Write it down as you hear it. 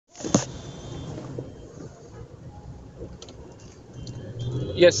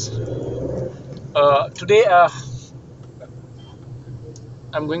Yes, today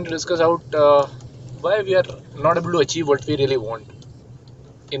I'm going to discuss out why we are not able to achieve what we really want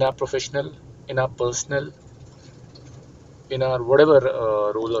in our professional, in our personal, in our whatever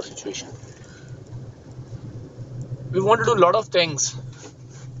role or situation. We want to do a lot of things.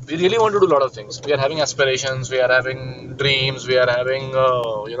 We really want to do a lot of things. We are having aspirations. We are having dreams. We are having,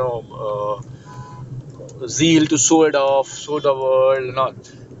 zeal to show it off, show the world, and all.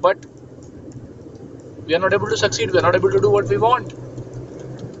 But we are not able to succeed. We are not able to do what we want.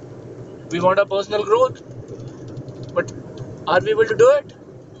 We want our personal growth, but are we able to do it?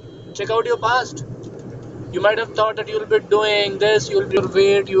 Check out your past. You might have thought that you'll be doing this, you'll be your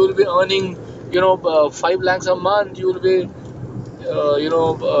weight, you will be earning, 5 lakhs a month, you will be,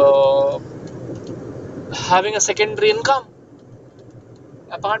 having a secondary income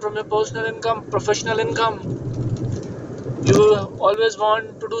apart from your personal income, professional income. You always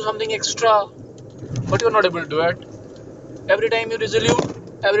want to do something extra, but you're not able to do it. Every time you resolute,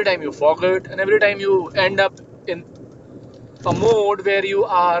 every time you forget, and every time you end up in a mode where you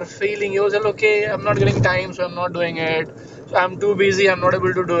are feeling yourself, okay, I'm not getting time, so I'm not doing it. So I'm too busy, I'm not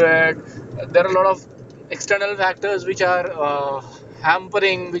able to do it. There are a lot of external factors which are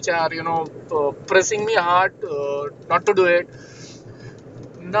hampering, which are, pressing me hard not to do it.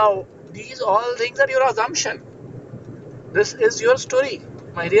 Now, these all things are your assumption. This is your story,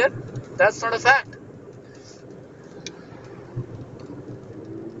 my dear. That's not a fact.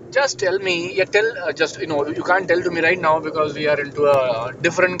 Just tell me, yeah, tell just you can't tell to me right now because we are into a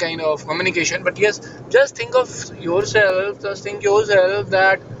different kind of communication. But yes, just think of yourself. Just think yourself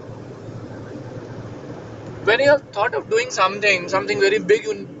that when you have thought of doing something very big,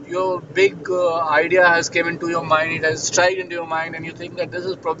 your big idea has came into your mind. It has strike into your mind, and you think that this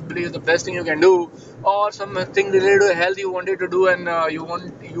is probably the best thing you can do, or something related to health you wanted to do, and you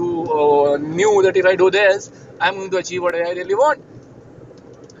knew that if I do this, I'm going to achieve what I really want.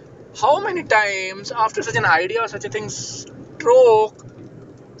 How many times after such an idea or such a thing stroke,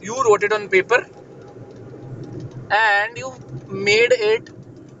 you wrote it on paper and you made it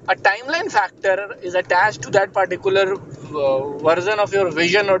a timeline factor is attached to that particular version of your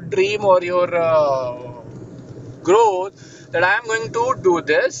vision or dream or your growth, that I am going to do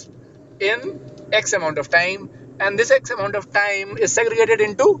this in X amount of time, and this X amount of time is segregated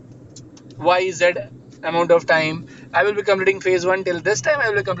into YZ amount of time. I will be completing phase 1 till this time, I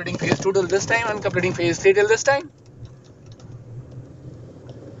will be completing phase 2 till this time, and completing phase 3 till this time.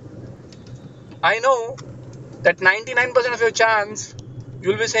 I know that 99% of your chance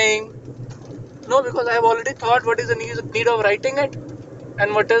you'll be saying no, because I have already thought what is the need of writing it,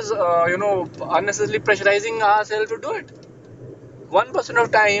 and what is unnecessarily pressurizing ourselves to do it. 1%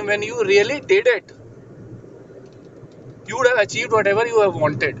 of time when you really did it, you would have achieved whatever you have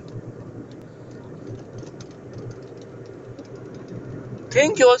wanted.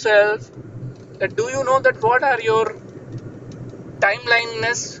 Think yourself that do you know that what are your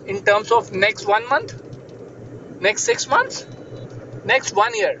timeliness in terms of next 1 month, next 6 months, next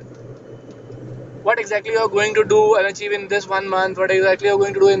 1 year. What exactly you are going to do and achieve in this 1 month, what exactly you are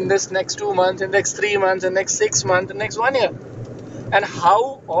going to do in this next 2 months, in next 3 months, in next 6 months, in next 1 year, and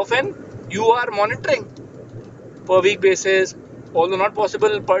how often you are monitoring per week basis, although not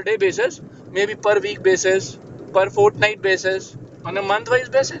possible per day basis, maybe per week basis, per fortnight basis, on a month wise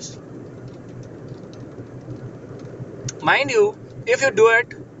basis. Mind you, if you do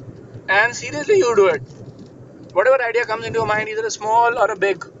it and seriously you do it, whatever idea comes into your mind, either a small or a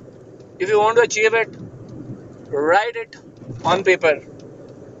big, if you want to achieve it, write it on paper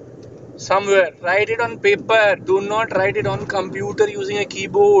somewhere. Write it on paper. Do not write it on computer using a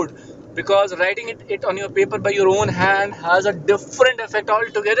keyboard, because writing it on your paper by your own hand has a different effect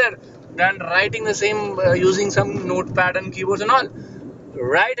altogether than writing the same using some notepad and keyboards and all.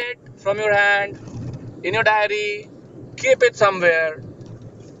 Write it from your hand in your diary. Keep it somewhere.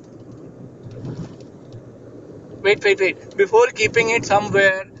 Wait. Before keeping it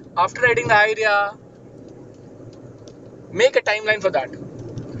somewhere, after writing the idea, make a timeline for that.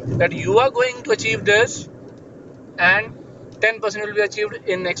 That you are going to achieve this, and 10% will be achieved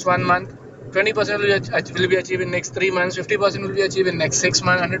in next 1 month, 20% will be achieved in next 3 months, 50% will be achieved in next 6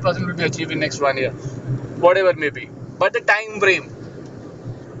 months, 100% will be achieved in next 1 year, whatever it may be. But the time frame.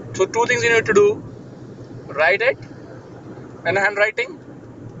 So two things you need to do: write it in handwriting,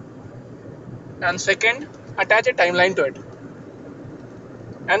 and second, attach a timeline to it.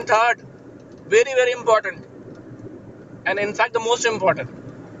 And third, very very important, and in fact the most important,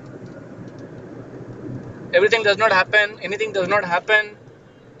 anything does not happen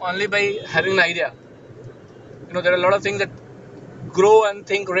only by having an idea. There are a lot of things that grow and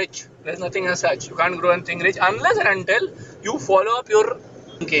think rich. There's nothing as such. You can't grow and think rich unless and until you follow up your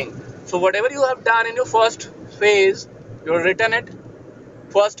thinking. So whatever you have done in your first phase, you've written it,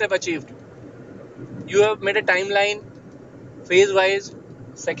 first step achieved. You have made a timeline, phase wise,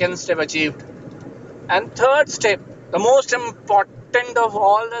 second step achieved. And third step, the most important of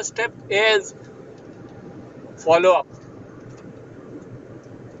all the step is follow up.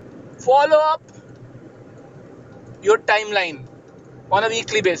 Follow up your timeline on a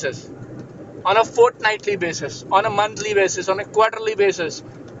weekly basis, on a fortnightly basis, on a monthly basis, on a quarterly basis,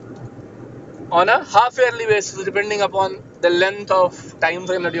 on a half yearly basis, depending upon the length of time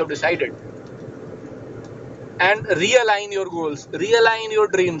frame that you have decided. And realign your goals, realign your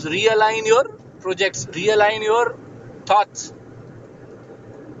dreams, realign your projects, realign your thoughts,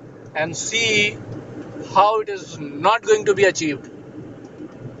 and see how it is not going to be achieved.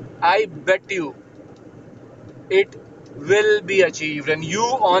 I bet you it will be achieved, and you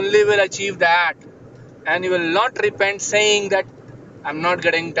only will achieve that, and you will not repent saying that I'm not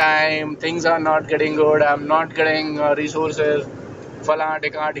getting time, things are not getting good, I'm not getting resources, falana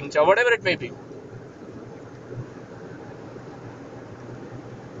tika dingcha, whatever it may be.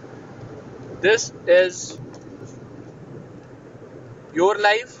 This is your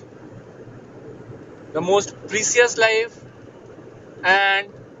life, the most precious life, and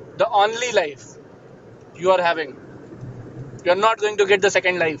the only life you are having. You are not going to get the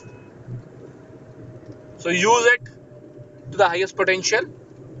second life. So use it to the highest potential.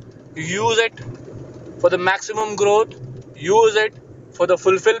 Use it for the maximum growth. Use it for the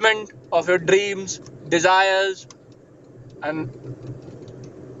fulfillment of your dreams, desires, and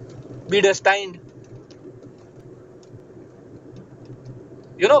be destined.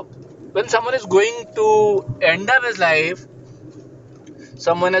 You know, when someone is going to end up his life,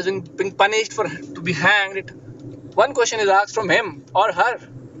 someone has been punished for to be hanged, one question is asked from him or her: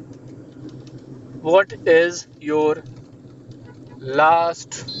 what is your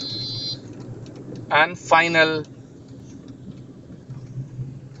last and final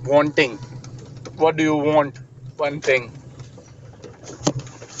wanting? What do you want? One thing.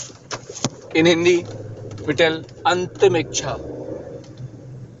 In Hindi, we tell Antim Ichha.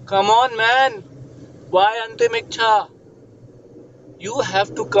 Come on, man. Why Antim Ichha? You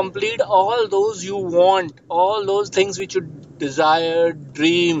have to complete all those you want, all those things which you desire,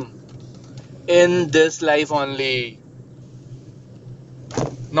 dream in this life only,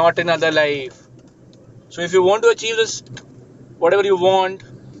 not in other life. So if you want to achieve this, whatever you want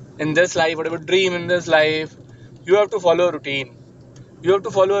in this life, whatever dream in this life, you have to follow a routine. You have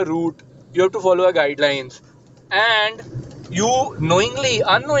to follow a route. You have to follow a guidelines. And you knowingly,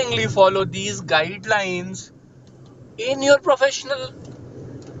 unknowingly follow these guidelines in your professional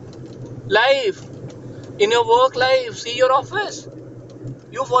life, in your work life. See your office.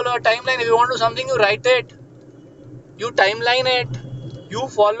 You follow a timeline. If you want to do something, you write it. You timeline it. You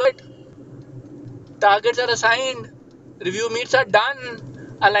follow it. Targets are assigned. Review meets are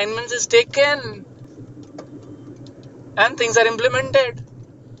done. Alignments is taken. And things are implemented.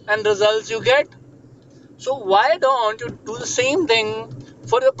 And results you get. So why don't you do the same thing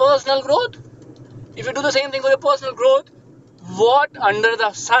for your personal growth? If you do the same thing for your personal growth, what under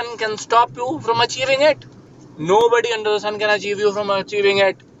the sun can stop you from achieving it? Nobody under the sun can achieve you from achieving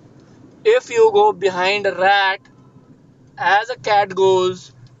it. If you go behind a rat as a cat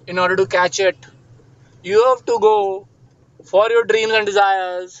goes in order to catch it, you have to go for your dreams and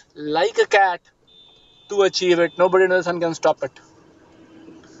desires like a cat to achieve it. Nobody under the sun can stop it.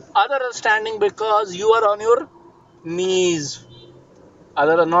 Others are standing because you are on your knees.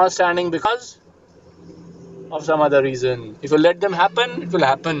 Others are not standing because of some other reason. If you let them happen, it will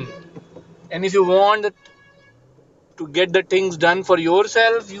happen. And if you want to get the things done for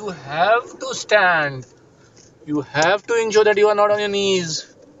yourself, you have to stand. You have to ensure that you are not on your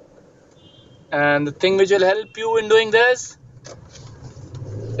knees. And the thing which will help you in doing this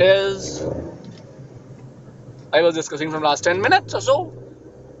is, I was discussing from last 10 minutes or so.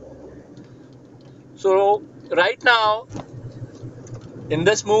 So right now, in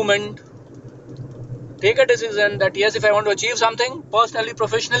this moment, take a decision that yes, if I want to achieve something personally,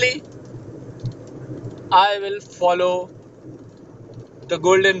 professionally, I will follow the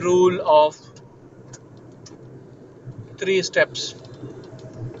golden rule of 3 steps: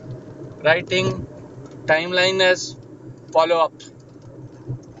 writing, timeliness, follow up.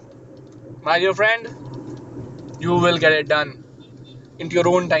 My dear friend, you will get it done into your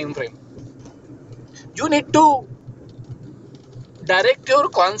own time frame. You need to direct your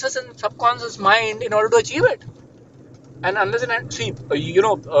conscious and subconscious mind in order to achieve it. And unless and see, your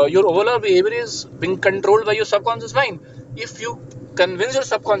overall behavior is being controlled by your subconscious mind. If you convince your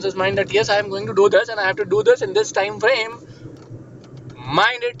subconscious mind that yes, I am going to do this and I have to do this in this time frame,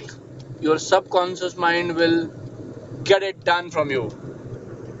 mind it, your subconscious mind will get it done from you.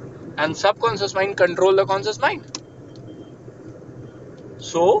 And subconscious mind control the conscious mind.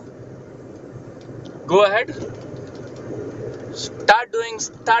 So go ahead, start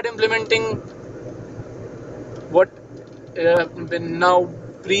implementing what been now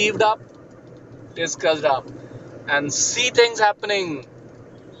briefed up, discussed up, and see things happening